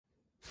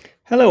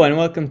Hello and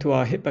welcome to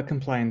our HIPAA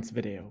compliance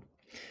video.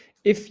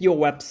 If your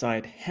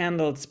website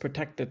handles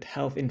protected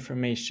health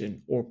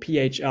information or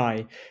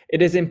PHI,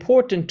 it is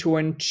important to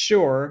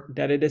ensure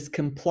that it is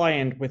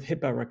compliant with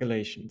HIPAA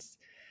regulations.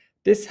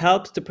 This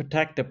helps to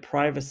protect the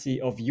privacy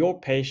of your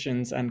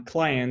patients and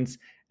clients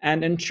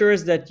and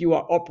ensures that you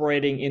are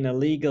operating in a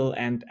legal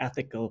and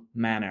ethical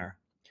manner.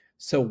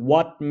 So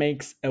what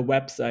makes a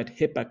website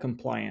HIPAA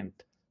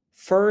compliant?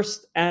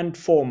 First and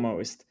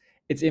foremost,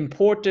 it's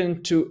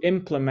important to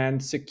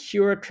implement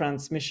secure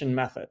transmission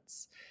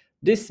methods.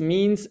 This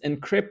means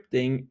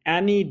encrypting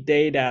any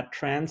data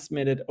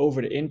transmitted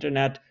over the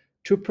internet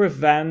to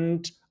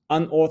prevent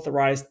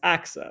unauthorized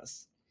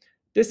access.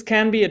 This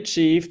can be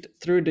achieved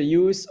through the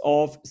use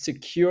of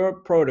secure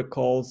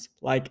protocols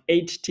like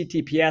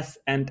HTTPS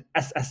and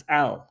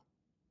SSL.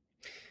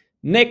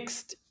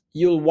 Next,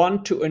 you'll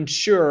want to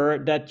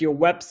ensure that your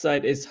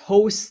website is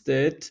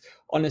hosted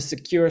on a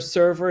secure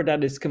server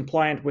that is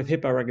compliant with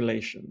HIPAA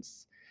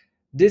regulations.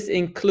 This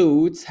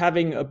includes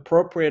having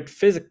appropriate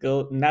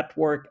physical,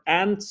 network,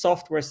 and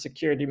software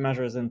security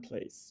measures in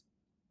place.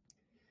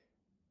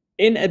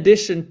 In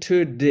addition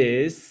to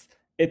this,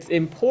 it's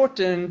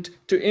important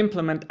to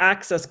implement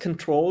access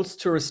controls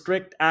to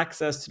restrict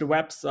access to the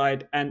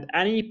website and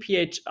any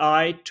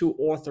PHI to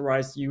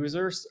authorized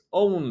users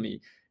only.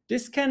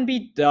 This can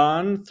be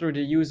done through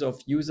the use of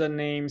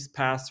usernames,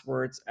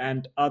 passwords,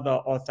 and other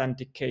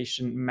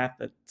authentication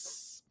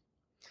methods.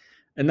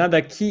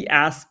 Another key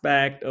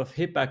aspect of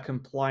HIPAA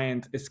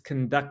compliance is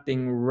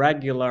conducting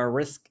regular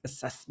risk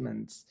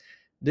assessments.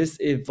 This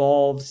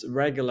involves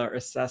regular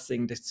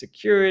assessing the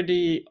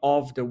security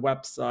of the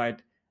website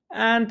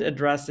and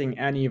addressing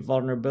any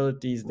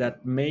vulnerabilities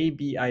that may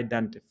be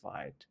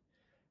identified.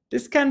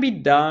 This can be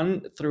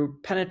done through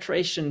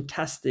penetration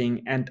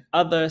testing and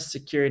other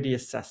security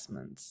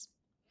assessments.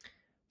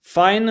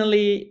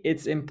 Finally,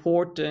 it's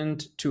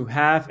important to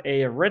have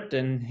a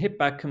written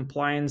HIPAA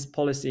compliance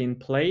policy in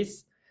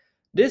place.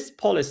 This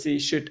policy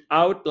should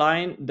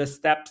outline the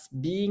steps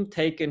being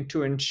taken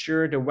to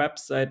ensure the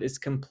website is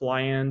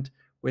compliant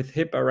with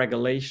HIPAA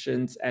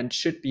regulations and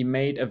should be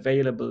made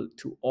available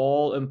to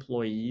all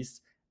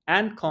employees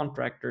and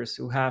contractors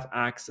who have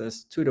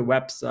access to the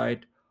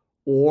website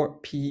or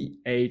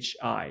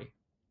PHI.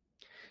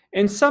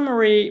 In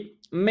summary,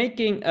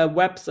 making a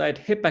website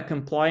HIPAA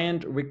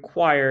compliant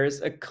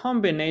requires a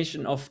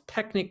combination of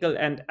technical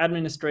and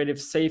administrative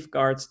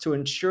safeguards to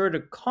ensure the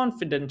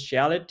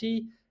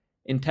confidentiality,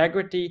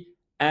 integrity,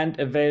 and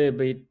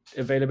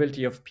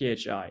availability of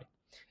PHI.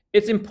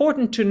 It's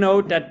important to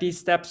note that these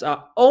steps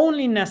are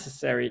only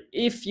necessary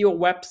if your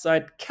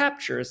website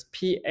captures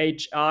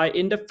PHI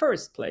in the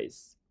first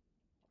place.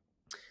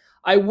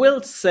 I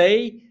will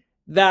say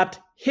that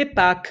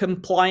HIPAA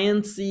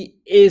compliancy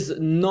is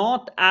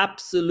not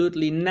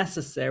absolutely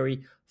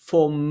necessary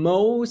for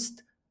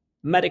most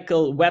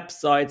medical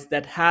websites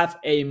that have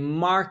a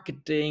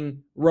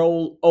marketing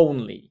role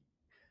only.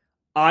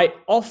 I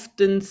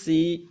often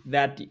see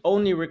that the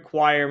only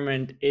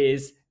requirement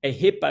is a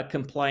HIPAA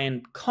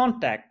compliant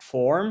contact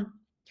form,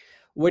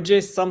 which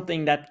is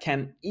something that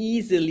can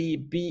easily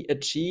be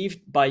achieved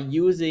by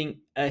using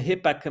a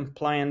HIPAA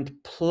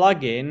compliant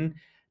plugin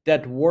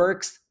that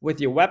works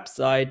with your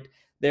website.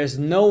 There's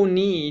no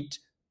need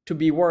to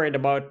be worried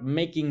about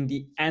making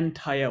the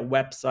entire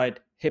website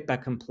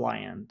HIPAA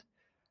compliant.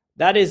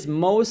 That is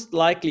most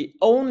likely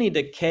only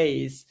the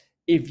case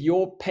if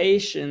your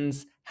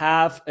patients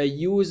have a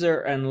user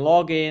and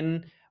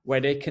login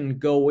where they can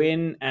go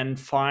in and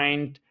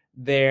find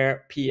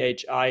their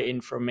PHI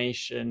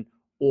information,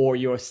 or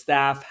your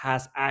staff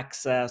has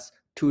access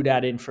to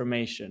that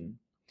information.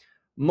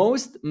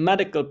 Most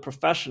medical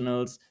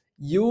professionals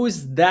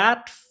use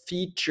that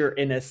feature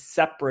in a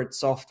separate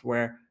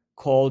software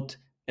called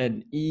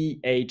an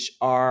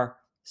EHR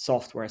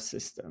software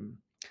system.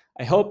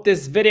 I hope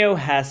this video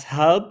has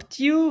helped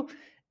you.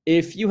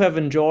 If you have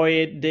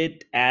enjoyed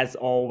it, as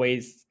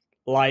always,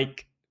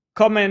 like,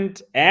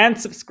 comment, and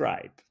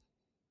subscribe.